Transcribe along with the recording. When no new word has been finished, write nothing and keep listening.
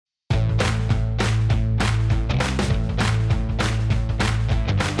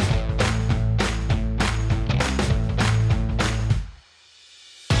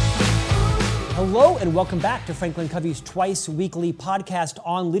Hello and welcome back to Franklin Covey's twice weekly podcast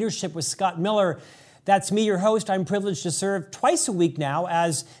on leadership with Scott Miller. That's me, your host. I'm privileged to serve twice a week now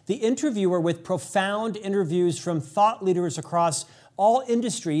as the interviewer with profound interviews from thought leaders across all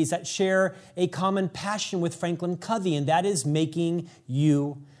industries that share a common passion with Franklin Covey, and that is making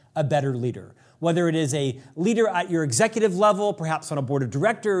you a better leader. Whether it is a leader at your executive level, perhaps on a board of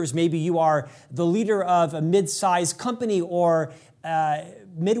directors, maybe you are the leader of a mid-sized company or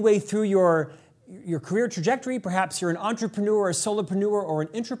midway through your career trajectory, perhaps you're an entrepreneur, a solopreneur, or an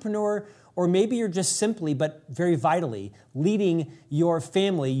intrapreneur, or maybe you're just simply, but very vitally, leading your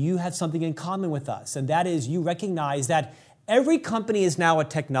family. You have something in common with us, and that is you recognize that every company is now a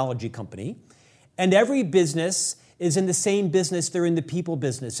technology company, and every business is in the same business, they're in the people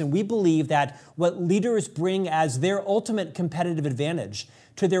business. And we believe that what leaders bring as their ultimate competitive advantage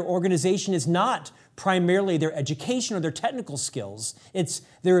to their organization is not primarily their education or their technical skills. It's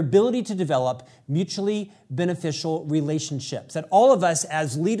their ability to develop mutually beneficial relationships. That all of us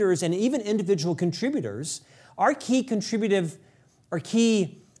as leaders and even individual contributors, our key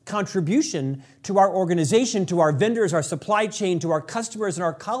contribution to our organization, to our vendors, our supply chain, to our customers and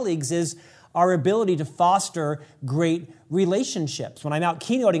our colleagues is our ability to foster great relationships. When I'm out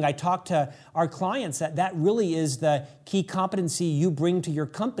keynoting, I talk to our clients that really is the key competency you bring to your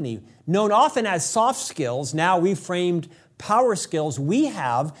company. Known often as soft skills, now reframed power skills, we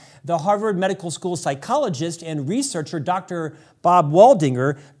have the Harvard Medical School psychologist and researcher, Dr. Bob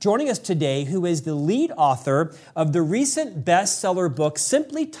Waldinger, joining us today, who is the lead author of the recent bestseller book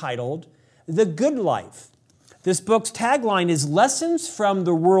simply titled The Good Life. This book's tagline is Lessons from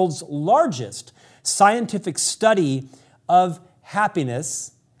the World's Largest Scientific Study of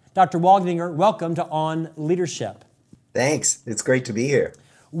Happiness. Dr. Waldinger, welcome to On Leadership. Thanks. It's great to be here.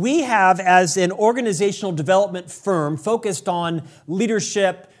 We have, as an organizational development firm focused on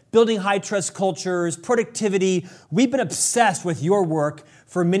leadership, building high-trust cultures, productivity, we've been obsessed with your work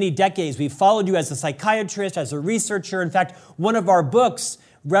for many decades. We've followed you as a psychiatrist, as a researcher. In fact, one of our books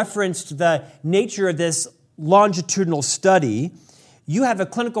referenced the nature of this longitudinal study. You have a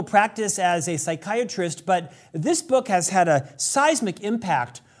clinical practice as a psychiatrist, but this book has had a seismic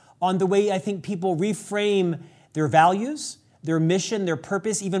impact on the way I think people reframe their values, their mission, their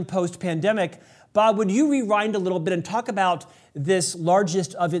purpose, even post-pandemic. Bob, would you rewind a little bit and talk about this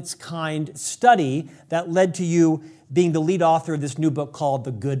largest of its kind study that led to you being the lead author of this new book called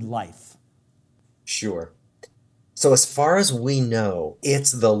The Good Life? Sure. So as far as we know,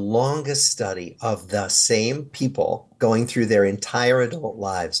 it's the longest study of the same people going through their entire adult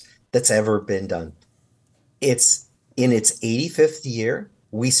lives that's ever been done. It's in its 85th year.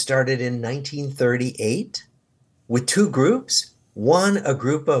 We started in 1938 with two groups. One, a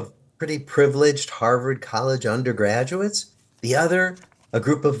group of pretty privileged Harvard College undergraduates. The other, a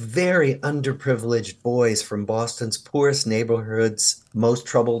group of very underprivileged boys from Boston's poorest neighborhoods, most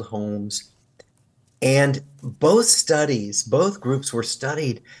troubled homes. And both groups were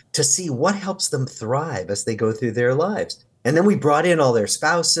studied to see what helps them thrive as they go through their lives. And then we brought in all their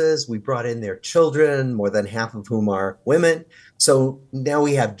spouses, we brought in their children, more than half of whom are women. So now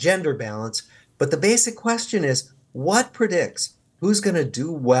we have gender balance. But the basic question is, what predicts who's going to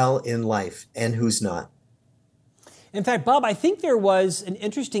do well in life and who's not? In fact, Bob, I think there was an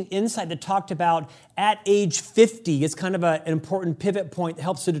interesting insight that talked about at age 50. It's kind of an important pivot point that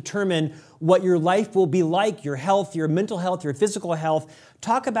helps to determine what your life will be like, your health, your mental health, your physical health.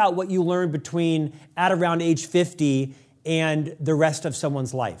 Talk about what you learned between at around age 50 and the rest of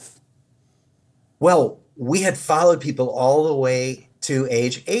someone's life. Well, we had followed people all the way to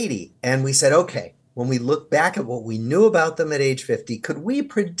age 80, and we said, okay, when we look back at what we knew about them at age 50, could we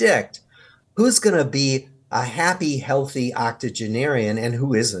predict who's going to be a happy, healthy octogenarian and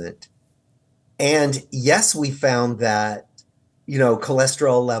who isn't? And yes, we found that,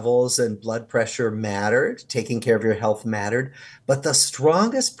 cholesterol levels and blood pressure mattered, taking care of your health mattered, but the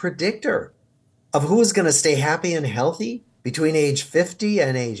strongest predictor of who was going to stay happy and healthy between age 50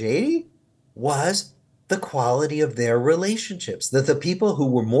 and age 80 was the quality of their relationships, that the people who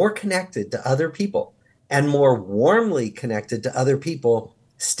were more connected to other people and more warmly connected to other people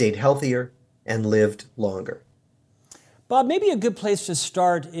stayed healthier and lived longer. Bob, maybe a good place to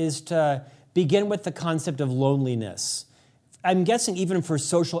start is to begin with the concept of loneliness. I'm guessing even for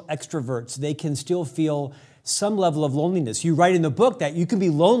social extroverts, they can still feel some level of loneliness. You write in the book that you can be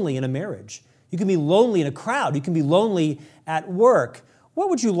lonely in a marriage. You can be lonely in a crowd. You can be lonely at work.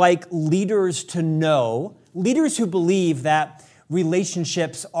 What would you like leaders to know, leaders who believe that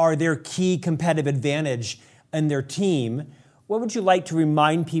relationships are their key competitive advantage in their team? What would you like to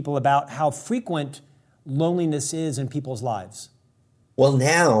remind people about how frequent loneliness is in people's lives? Well,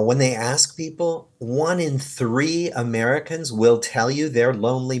 now when they ask people, 1 in 3 Americans will tell you they're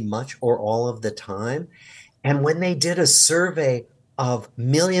lonely much or all of the time. And when they did a survey of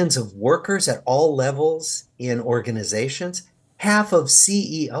millions of workers at all levels in organizations, half of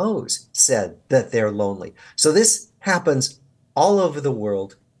CEOs said that they're lonely. So this happens all over the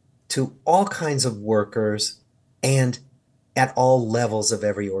world to all kinds of workers and at all levels of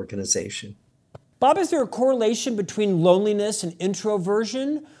every organization. Bob, is there a correlation between loneliness and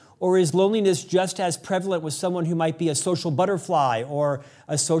introversion, or is loneliness just as prevalent with someone who might be a social butterfly or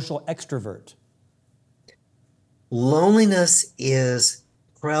a social extrovert? Loneliness is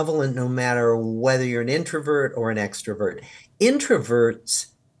prevalent no matter whether you're an introvert or an extrovert. Introverts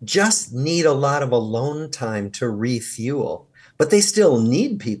just need a lot of alone time to refuel, but they still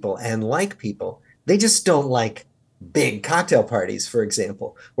need people and like people. They just don't like big cocktail parties, for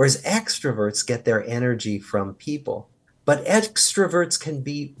example, whereas extroverts get their energy from people. But extroverts can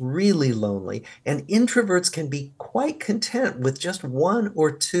be really lonely, and introverts can be quite content with just 1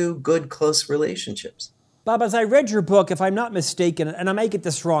 or 2 good, close relationships. Bob, as I read your book, if I'm not mistaken, and I may get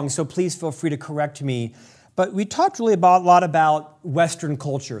this wrong, so please feel free to correct me, but we talked really about a lot about Western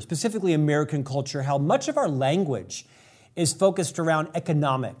culture, specifically American culture, how much of our language is focused around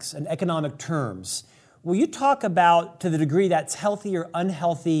economics and economic terms. Will you talk about, to the degree that's healthy or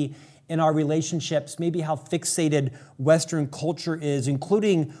unhealthy in our relationships, maybe how fixated Western culture is,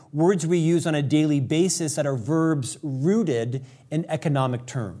 including words we use on a daily basis that are verbs rooted in economic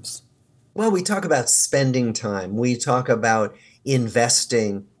terms? Well, we talk about spending time. We talk about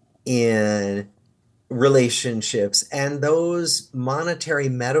investing in relationships, and those monetary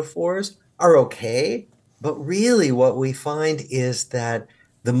metaphors are okay. But really, what we find is that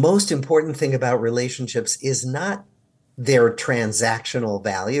the most important thing about relationships is not their transactional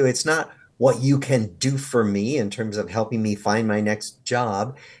value. It's not what you can do for me in terms of helping me find my next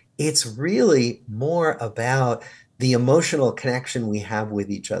job. It's really more about the emotional connection we have with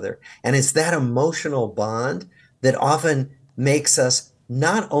each other. And it's that emotional bond that often makes us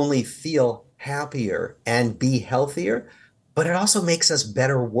not only feel happier and be healthier, but it also makes us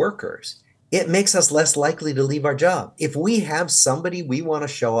better workers. It makes us less likely to leave our job. If we have somebody we want to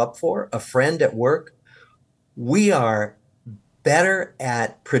show up for, a friend at work, we are better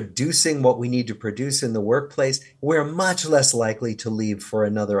at producing what we need to produce in the workplace. We're much less likely to leave for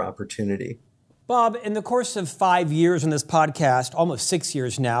another opportunity. Bob, in the course of 5 years on this podcast, almost 6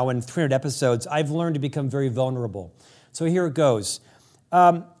 years now, and 300 episodes, I've learned to become very vulnerable. So here it goes.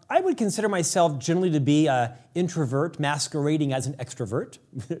 I would consider myself generally to be an introvert masquerading as an extrovert.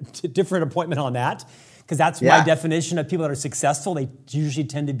 Different appointment on that, because that's my definition of people that are successful. They usually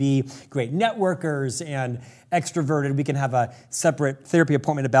tend to be great networkers and extroverted. We can have a separate therapy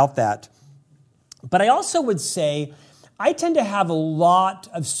appointment about that. But I also would say I tend to have a lot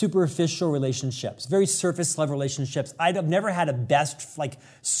of superficial relationships, very surface level relationships. I've never had a best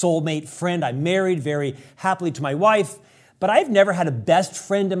soulmate friend. I'm married very happily to my wife, but I've never had a best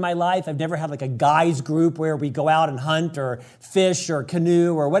friend in my life. I've never had a guys group where we go out and hunt or fish or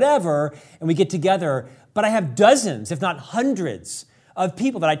canoe or whatever, and we get together. But I have dozens, if not hundreds, of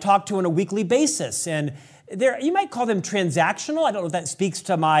people that I talk to on a weekly basis. And you might call them transactional. I don't know if that speaks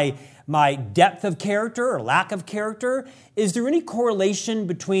to my depth of character or lack of character. Is there any correlation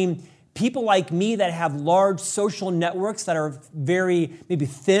between people like me that have large social networks that are very maybe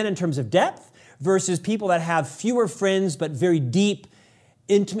thin in terms of depth versus people that have fewer friends but very deep,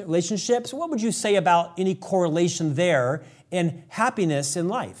 intimate relationships? What would you say about any correlation there and happiness in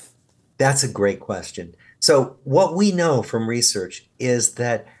life? That's a great question. So what we know from research is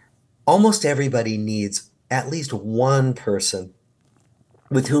that almost everybody needs at least one person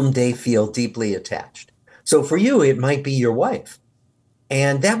with whom they feel deeply attached. So for you, it might be your wife,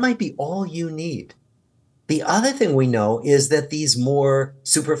 and that might be all you need. The other thing we know is that these more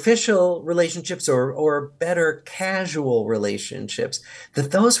superficial relationships or better casual relationships,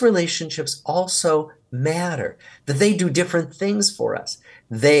 that those relationships also matter, that they do different things for us.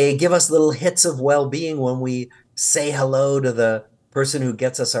 They give us little hits of well-being when we say hello to the person who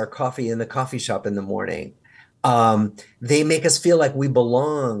gets us our coffee in the coffee shop in the morning. They make us feel like we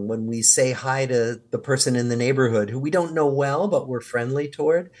belong when we say hi to the person in the neighborhood who we don't know well, but we're friendly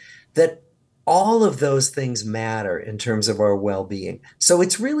toward. That all of those things matter in terms of our well-being. So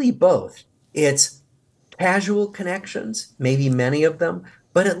it's really both. It's casual connections, maybe many of them,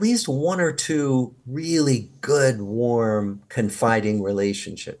 but at least 1 or 2 really good, warm, confiding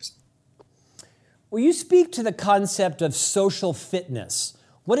relationships. Will you speak to the concept of social fitness?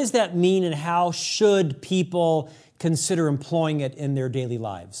 What does that mean, and how should people consider employing it in their daily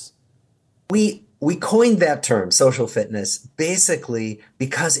lives? We we coined that term, social fitness, basically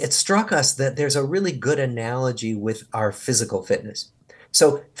because it struck us that there's a really good analogy with our physical fitness.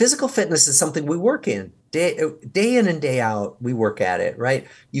 So physical fitness is something we work in day in and day out. We work at it, right?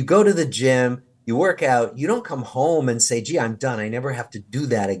 You go to the gym, you work out, you don't come home and say, gee, I'm done. I never have to do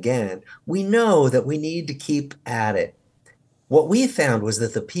that again. We know that we need to keep at it. What we found was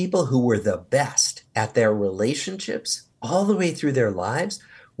that the people who were the best at their relationships all the way through their lives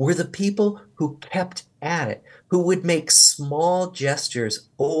were the people who kept at it, who would make small gestures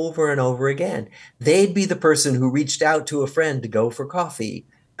over and over again. They'd be the person who reached out to a friend to go for coffee,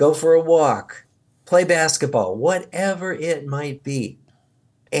 go for a walk, play basketball, whatever it might be.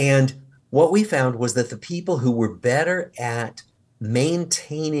 And what we found was that the people who were better at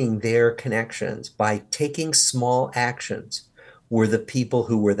maintaining their connections by taking small actions were the people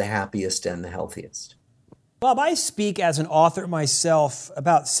who were the happiest and the healthiest. Bob, I speak as an author myself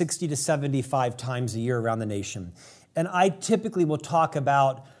about 60 to 75 times a year around the nation. And I typically will talk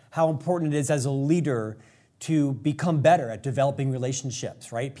about how important it is as a leader to become better at developing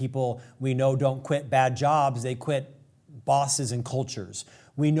relationships, right? People we know don't quit bad jobs, they quit bosses and cultures.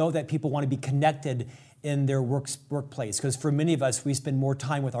 We know that people want to be connected in their workplace, because for many of us, we spend more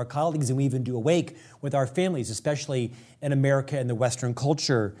time with our colleagues than we even do awake with our families, especially in America and the Western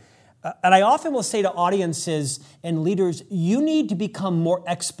culture. And I often will say to audiences and leaders, you need to become more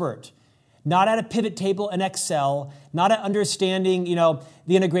expert, not at a pivot table in Excel, not at understanding,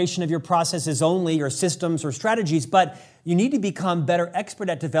 the integration of your processes only or systems or strategies, but you need to become better expert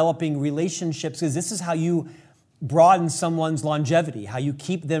at developing relationships, because this is how you broaden someone's longevity, how you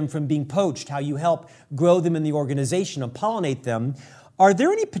keep them from being poached, how you help grow them in the organization and pollinate them. Are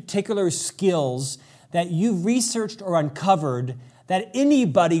there any particular skills that you've researched or uncovered that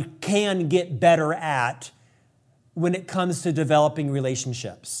anybody can get better at when it comes to developing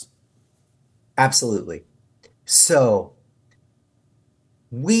relationships? Absolutely. So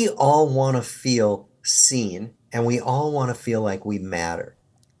we all want to feel seen, and we all want to feel like we matter.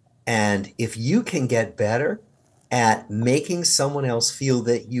 And if you can get better at making someone else feel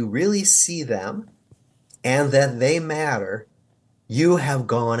that you really see them and that they matter, you have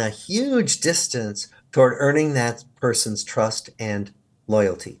gone a huge distance toward earning that person's trust and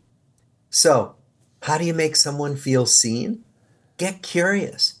loyalty. So, how do you make someone feel seen? Get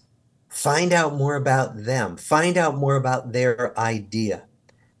curious. Find out more about them. Find out more about their idea.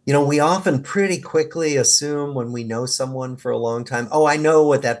 We often pretty quickly assume when we know someone for a long time, oh, I know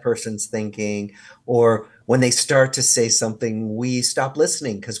what that person's thinking. Or when they start to say something, we stop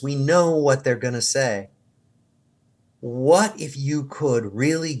listening because we know what they're going to say. What if you could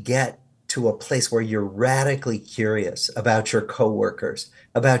really get to a place where you're radically curious about your coworkers,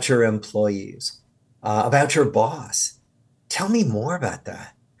 about your employees, about your boss? Tell me more about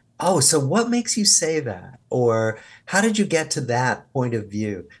that. Oh, so what makes you say that? Or how did you get to that point of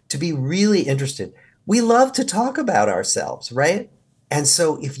view? To be really interested. We love to talk about ourselves, right? And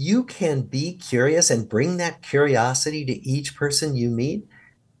so if you can be curious and bring that curiosity to each person you meet,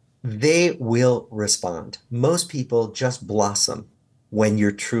 they will respond. Most people just blossom when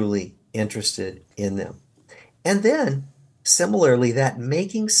you're truly interested in them. And then similarly, that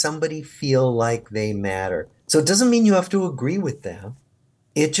making somebody feel like they matter. So it doesn't mean you have to agree with them.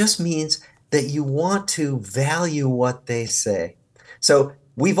 It just means that you want to value what they say. So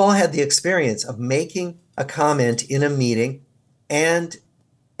we've all had the experience of making a comment in a meeting and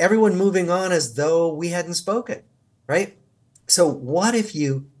everyone moving on as though we hadn't spoken, right? So what if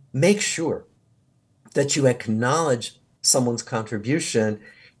you make sure that you acknowledge someone's contribution,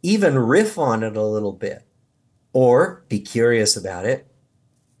 even riff on it a little bit, or be curious about it,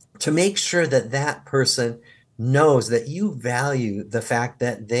 to make sure that that person knows that you value the fact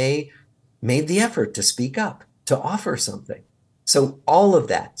that they made the effort to speak up, to offer something. So all of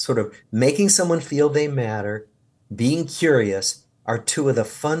that, sort of making someone feel they matter, being curious, are two of the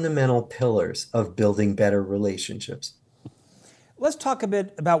fundamental pillars of building better relationships. Let's talk a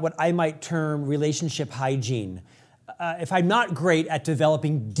bit about what I might term relationship hygiene. If I'm not great at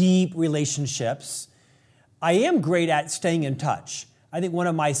developing deep relationships, I am great at staying in touch. I think one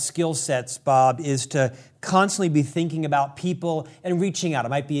of my skill sets, Bob, is to constantly be thinking about people and reaching out. It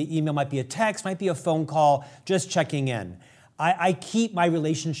might be an email, might be a text, might be a phone call, just checking in. I keep my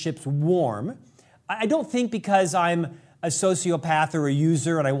relationships warm. I don't think because I'm a sociopath or a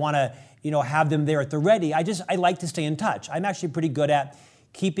user and I want to, have them there at the ready. I like to stay in touch. I'm actually pretty good at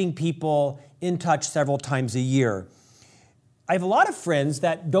keeping people in touch several times a year. I have a lot of friends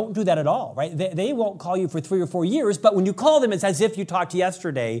that don't do that at all, right? They won't call you for 3 or 4 years, but when you call them, it's as if you talked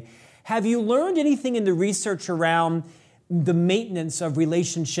yesterday. Have you learned anything in the research around the maintenance of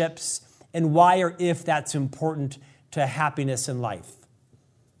relationships and why or if that's important to happiness in life?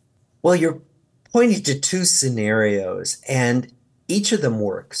 Well, you're pointing to two scenarios, and each of them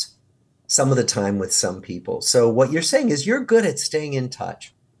works some of the time with some people. So, what you're saying is you're good at staying in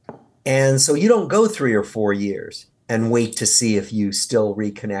touch. And so you don't go 3 or 4 years and wait to see if you still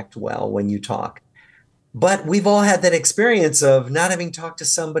reconnect well when you talk. But we've all had that experience of not having talked to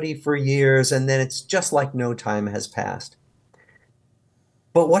somebody for years, and then it's just like no time has passed.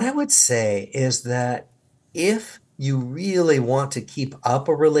 But what I would say is that if you really want to keep up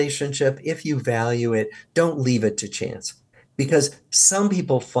a relationship, if you value it, don't leave it to chance. Because some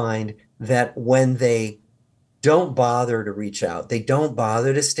people find that when they don't bother to reach out, they don't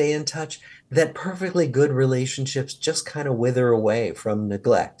bother to stay in touch, that perfectly good relationships just kind of wither away from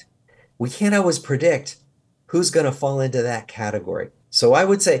neglect. We can't always predict who's going to fall into that category. So I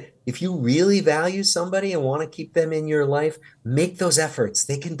would say if you really value somebody and want to keep them in your life, make those efforts.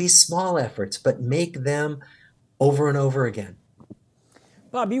 They can be small efforts, but make them over and over again.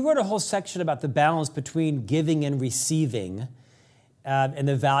 Bob, you wrote a whole section about the balance between giving and receiving, and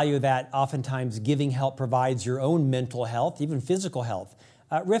the value that oftentimes giving help provides your own mental health, even physical health.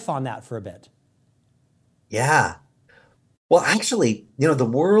 Riff on that for a bit. Yeah. Well, actually,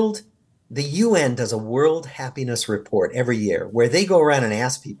 the UN does a World Happiness Report every year where they go around and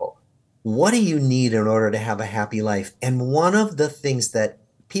ask people, what do you need in order to have a happy life? And one of the things that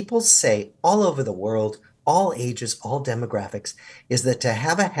people say all over the world, all ages, all demographics, is that to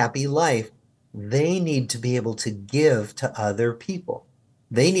have a happy life, they need to be able to give to other people.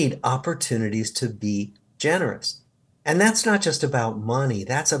 They need opportunities to be generous. And that's not just about money,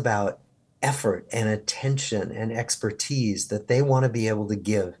 that's about effort and attention and expertise that they want to be able to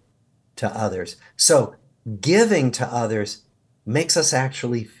give to others. So giving to others makes us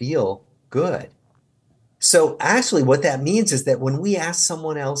actually feel good. So actually what that means is that when we ask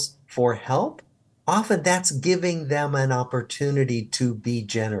someone else for help, often that's giving them an opportunity to be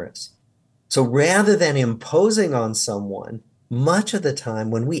generous. So rather than imposing on someone, much of the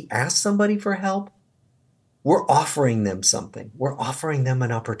time when we ask somebody for help, we're offering them something. We're offering them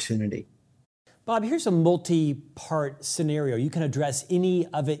an opportunity. Bob, here's a multi-part scenario. You can address any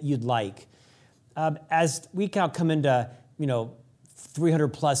of it you'd like. As we now come into, 300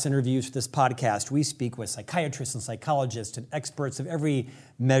 plus interviews for this podcast, we speak with psychiatrists and psychologists and experts of every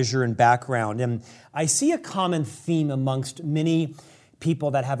measure and background. And I see a common theme amongst many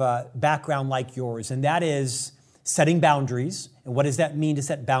people that have a background like yours, and that is setting boundaries. And what does that mean to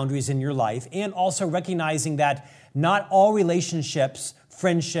set boundaries in your life? And also recognizing that not all relationships,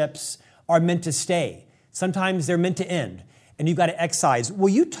 friendships, are meant to stay. Sometimes they're meant to end, and you've got to excise. Will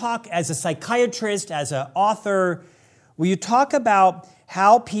you talk as a psychiatrist, as an author, will you talk about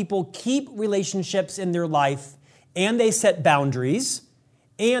how people keep relationships in their life and they set boundaries,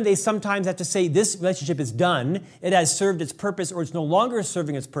 and they sometimes have to say this relationship is done, it has served its purpose, or it's no longer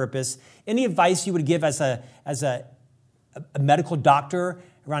serving its purpose? Any advice you would give as a medical doctor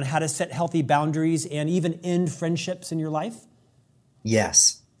around how to set healthy boundaries and even end friendships in your life?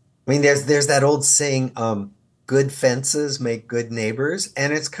 Yes. I mean, there's that old saying, good fences make good neighbors.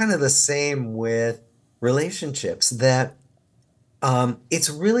 And it's kind of the same with relationships, that it's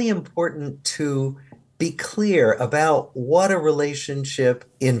really important to be clear about what a relationship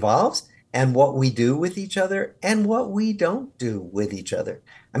involves and what we do with each other and what we don't do with each other.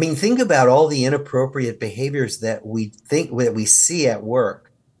 I mean, think about all the inappropriate behaviors that we see at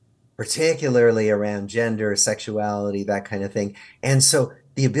work, particularly around gender, sexuality, that kind of thing. And so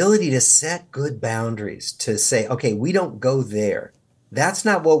the ability to set good boundaries, to say, okay, we don't go there. That's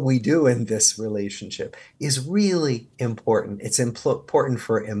not what we do in this relationship, is really important. It's important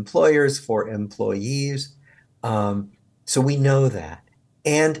for employers, for employees. So we know that.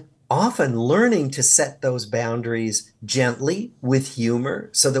 And often learning to set those boundaries gently with humor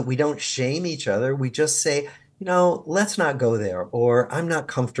so that we don't shame each other. We just say, let's not go there, or I'm not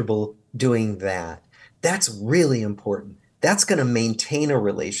comfortable doing that. That's really important. That's going to maintain a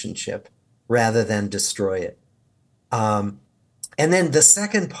relationship rather than destroy it. And then the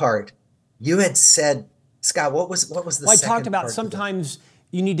second part, you had said, Scott, what was the second part? I talked about sometimes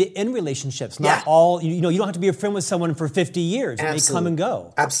you need to end relationships. Not all, you don't have to be a friend with someone for 50 years. It may come and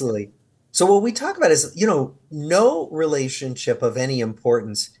go. Absolutely. So what we talk about is, no relationship of any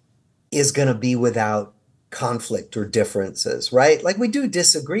importance is going to be without conflict or differences, right? Like we do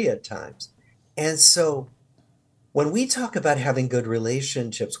disagree at times. And so when we talk about having good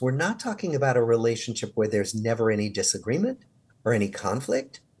relationships, we're not talking about a relationship where there's never any disagreement or any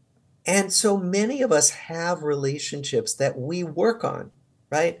conflict. And so many of us have relationships that we work on,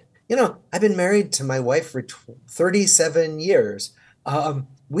 right? I've been married to my wife for 37 years.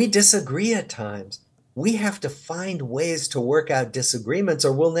 We disagree at times. We have to find ways to work out disagreements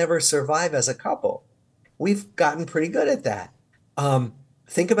or we'll never survive as a couple. We've gotten pretty good at that. Um,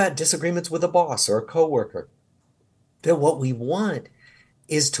 think about disagreements with a boss or a coworker. That what we want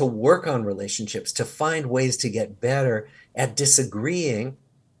is to work on relationships, to find ways to get better at disagreeing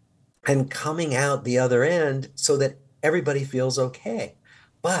and coming out the other end so that everybody feels okay.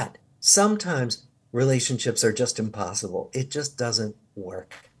 But sometimes relationships are just impossible. It just doesn't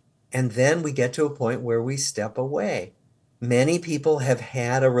work. And then we get to a point where we step away. Many people have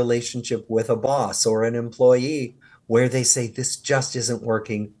had a relationship with a boss or an employee where they say, this just isn't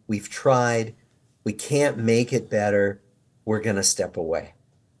working. We've tried. We can't make it better. We're going to step away.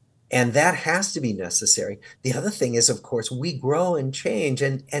 And that has to be necessary. The other thing is, of course, we grow and change,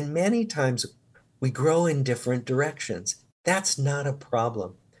 and many times we grow in different directions. That's not a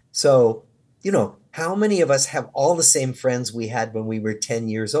problem. So, how many of us have all the same friends we had when we were 10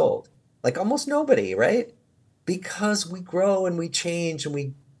 years old? Like almost nobody, right? Because we grow and we change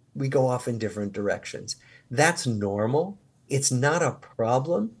and we go off in different directions. That's normal. It's not a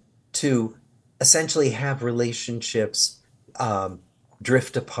problem to essentially have relationships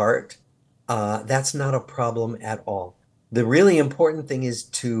drift apart. That's not a problem at all. The really important thing is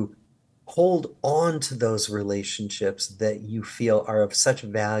to hold on to those relationships that you feel are of such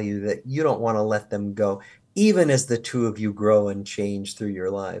value that you don't want to let them go, even as the two of you grow and change through your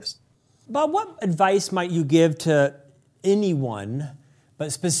lives. Bob, what advice might you give to anyone,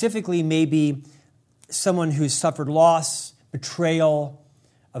 but specifically maybe someone who's suffered loss, betrayal,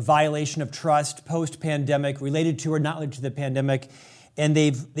 a violation of trust post-pandemic, related to or not related to the pandemic, and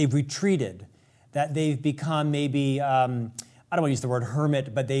they've retreated, that they've become maybe, I don't want to use the word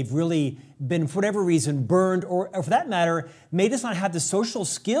hermit, but they've really been, for whatever reason, burned, or for that matter, may just not have the social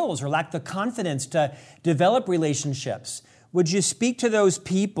skills or lack the confidence to develop relationships. Would you speak to those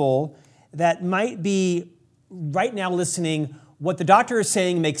people that might be right now listening, what the doctor is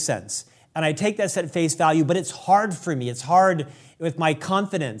saying makes sense, and I take that at face value, but it's hard for me. It's hard with my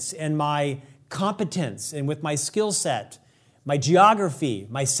confidence and my competence and with my skill set, my geography,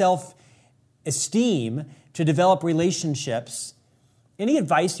 my self-esteem to develop relationships. Any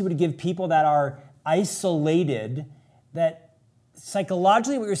advice you would give people that are isolated, that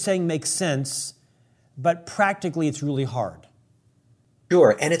psychologically what you're saying makes sense, but practically it's really hard?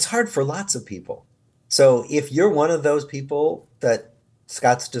 Sure, and it's hard for lots of people. So if you're one of those people that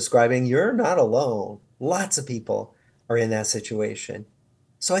Scott's describing, you're not alone. Lots of people are in that situation.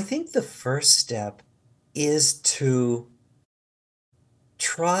 So I think the first step is to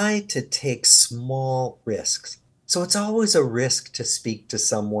try to take small risks. So it's always a risk to speak to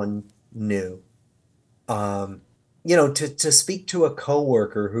someone new. To speak to a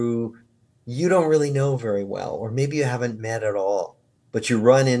coworker who you don't really know very well, or maybe you haven't met at all, but you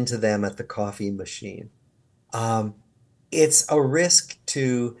run into them at the coffee machine. It's a risk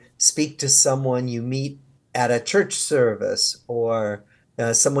to speak to someone you meet at a church service or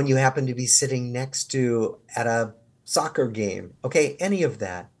someone you happen to be sitting next to at a soccer game. Okay, any of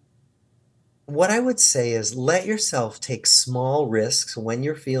that. What I would say is let yourself take small risks when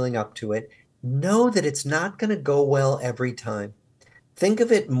you're feeling up to it. Know that it's not going to go well every time. Think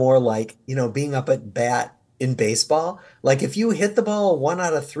of it more like, being up at bat in baseball. Like if you hit the ball 1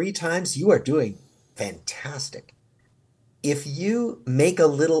 out of 3 times, you are doing fantastic. If you make a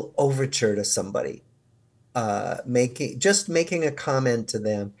little overture to somebody, making a comment to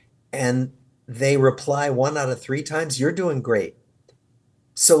them, and they reply 1 out of 3 times, you're doing great.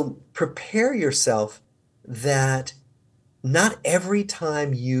 So prepare yourself that not every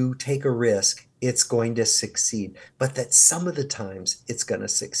time you take a risk, it's going to succeed, but that some of the times it's going to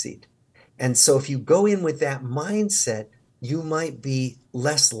succeed. And so if you go in with that mindset, you might be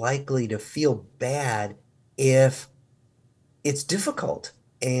less likely to feel bad if it's difficult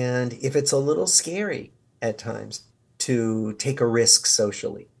and if it's a little scary at times to take a risk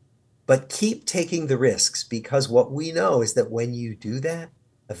socially. But keep taking the risks, because what we know is that when you do that,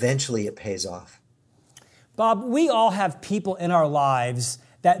 eventually it pays off. Bob, we all have people in our lives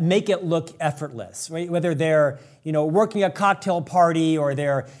that make it look effortless, right? Whether they're, working a cocktail party or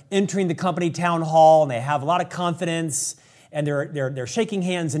they're entering the company town hall and they have a lot of confidence and they're shaking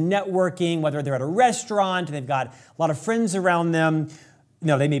hands and networking, whether they're at a restaurant and they've got a lot of friends around them.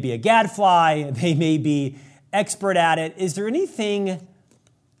 They may be a gadfly, they may be expert at it. Is there anything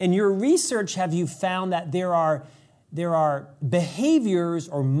in your research, have you found that there are behaviors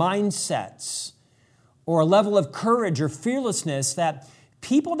or mindsets or a level of courage or fearlessness that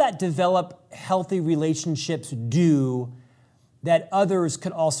people that develop healthy relationships do that others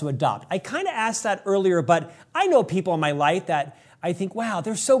could also adopt? I kind of asked that earlier, but I know people in my life that I think, wow,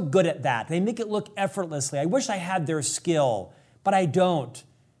 they're so good at that. They make it look effortlessly. I wish I had their skill, but I don't.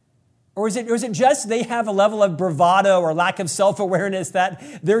 Or is it just they have a level of bravado or lack of self-awareness that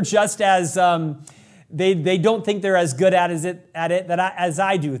they're just as, they don't think they're as good at it as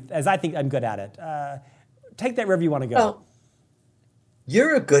I do, as I think I'm good at it. Take that wherever you want to go. Well,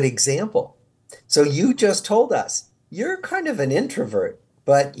 you're a good example. So you just told us you're kind of an introvert,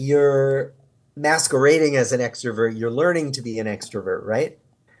 but you're masquerading as an extrovert. You're learning to be an extrovert, right?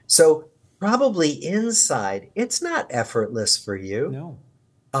 So probably inside, it's not effortless for you. No.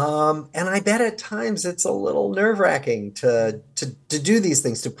 And I bet at times it's a little nerve-wracking to do these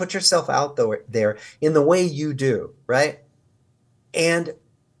things, to put yourself out there in the way you do, right? And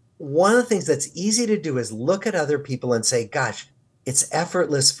one of the things that's easy to do is look at other people and say, gosh, it's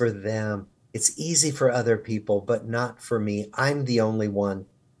effortless for them. It's easy for other people, but not for me. I'm the only one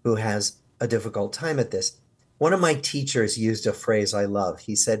who has a difficult time at this. One of my teachers used a phrase I love.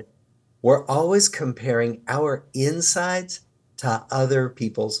 He said, we're always comparing our insides to other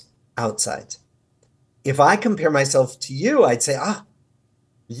people's outsides. If I compare myself to you, I'd say,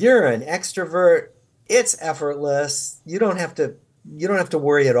 you're an extrovert. It's effortless. You don't have to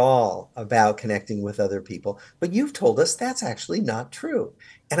worry at all about connecting with other people. But you've told us that's actually not true.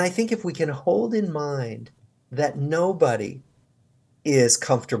 And I think if we can hold in mind that nobody is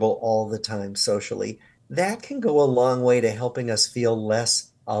comfortable all the time socially, that can go a long way to helping us feel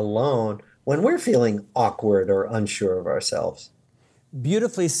less alone when we're feeling awkward or unsure of ourselves.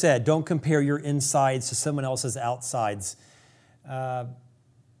 Beautifully said. Don't compare your insides to someone else's outsides.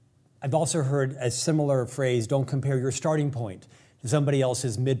 I've also heard a similar phrase, don't compare your starting point to somebody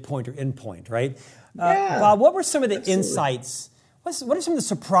else's midpoint or endpoint, right? Bob, what were some of the insights? What are some of the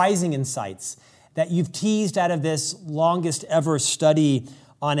surprising insights that you've teased out of this longest ever study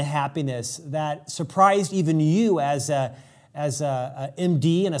on happiness that surprised even you as a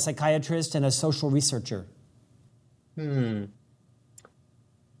MD and a psychiatrist and a social researcher? One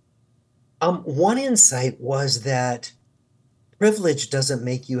insight was that privilege doesn't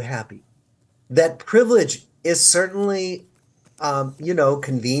make you happy. That privilege is certainly,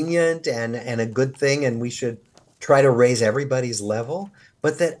 convenient and a good thing, and we should try to raise everybody's level.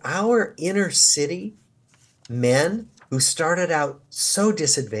 But that our inner city men who started out so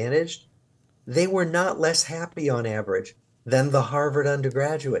disadvantaged, they were not less happy on average than the Harvard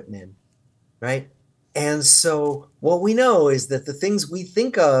undergraduate men, right? And so what we know is that the things we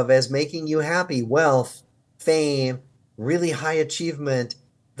think of as making you happy, wealth, fame, really high achievement,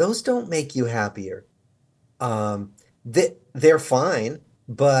 those don't make you happier. They're fine,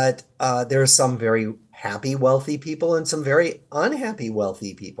 but there are some very happy, wealthy people and some very unhappy,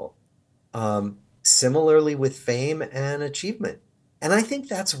 wealthy people. Similarly with fame and achievement. And I think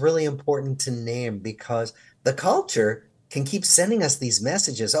that's really important to name because the culture can keep sending us these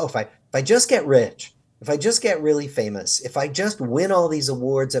messages. Oh, if I just get rich, if I just get really famous, if I just win all these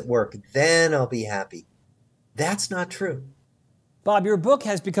awards at work, then I'll be happy. That's not true. Bob, your book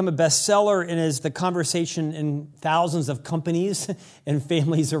has become a bestseller and is the conversation in thousands of companies and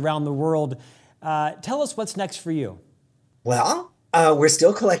families around the world. Tell us what's next for you. Well, we're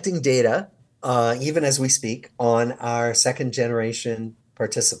still collecting data, even as we speak, on our second generation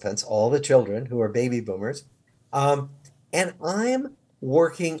participants, all the children who are baby boomers. And I'm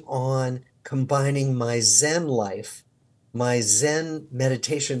working on combining my Zen life, my Zen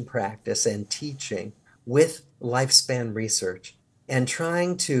meditation practice and teaching with lifespan research and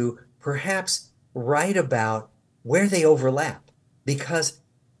trying to perhaps write about where they overlap. Because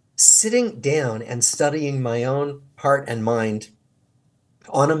sitting down and studying my own heart and mind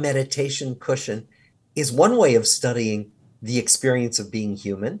on a meditation cushion is one way of studying the experience of being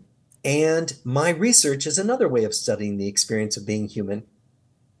human. And my research is another way of studying the experience of being human.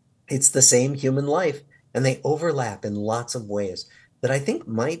 It's the same human life, and they overlap in lots of ways that I think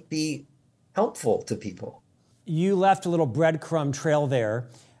might be helpful to people. You left a little breadcrumb trail there.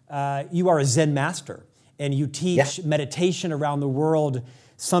 You are a Zen master, and you teach meditation around the world,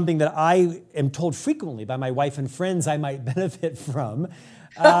 something that I am told frequently by my wife and friends I might benefit from.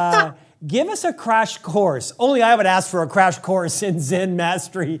 Give us a crash course. Only I would ask for a crash course in Zen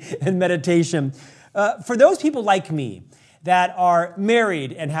mastery and meditation. For those people like me that are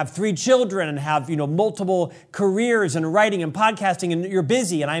married and have 3 children and have, multiple careers and writing and podcasting, and you're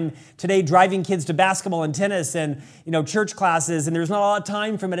busy, and I'm today driving kids to basketball and tennis and, church classes, and there's not a lot of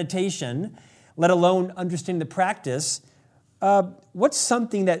time for meditation, let alone understanding the practice. What's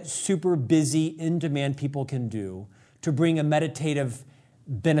something that super busy, in-demand people can do to bring a meditative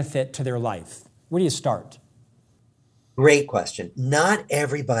benefit to their life? Where do you start? Great question. Not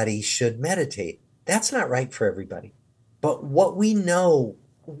everybody should meditate. That's not right for everybody. But what we know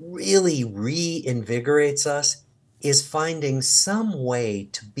really reinvigorates us is finding some way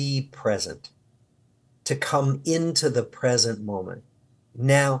to be present, to come into the present moment.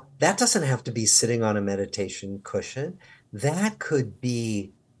 Now, that doesn't have to be sitting on a meditation cushion. That could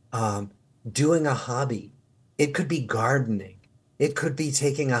be doing a hobby. It could be gardening. It could be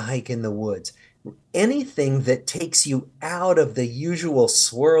taking a hike in the woods. Anything that takes you out of the usual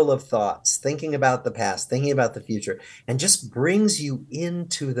swirl of thoughts, thinking about the past, thinking about the future, and just brings you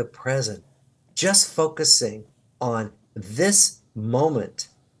into the present. Just focusing on this moment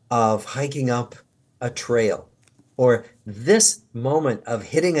of hiking up a trail, or this moment of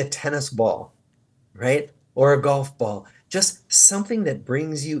hitting a tennis ball, right? Or a golf ball. Just something that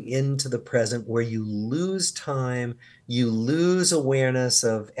brings you into the present where you lose time, you lose awareness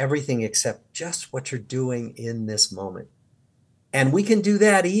of everything except just what you're doing in this moment. And we can do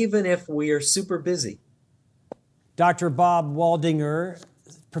that even if we are super busy. Dr. Bob Waldinger,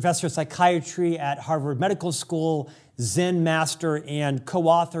 professor of psychiatry at Harvard Medical School, Zen master, and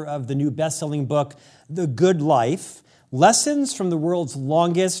co-author of the new best-selling book, The Good Life, Lessons from the World's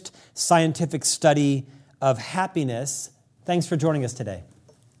Longest Scientific Study of Happiness. Thanks for joining us today.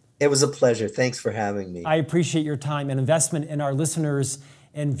 It was a pleasure. Thanks for having me. I appreciate your time and investment in our listeners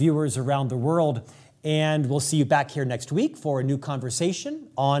and viewers around the world. And we'll see you back here next week for a new conversation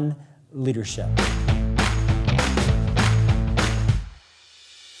on leadership.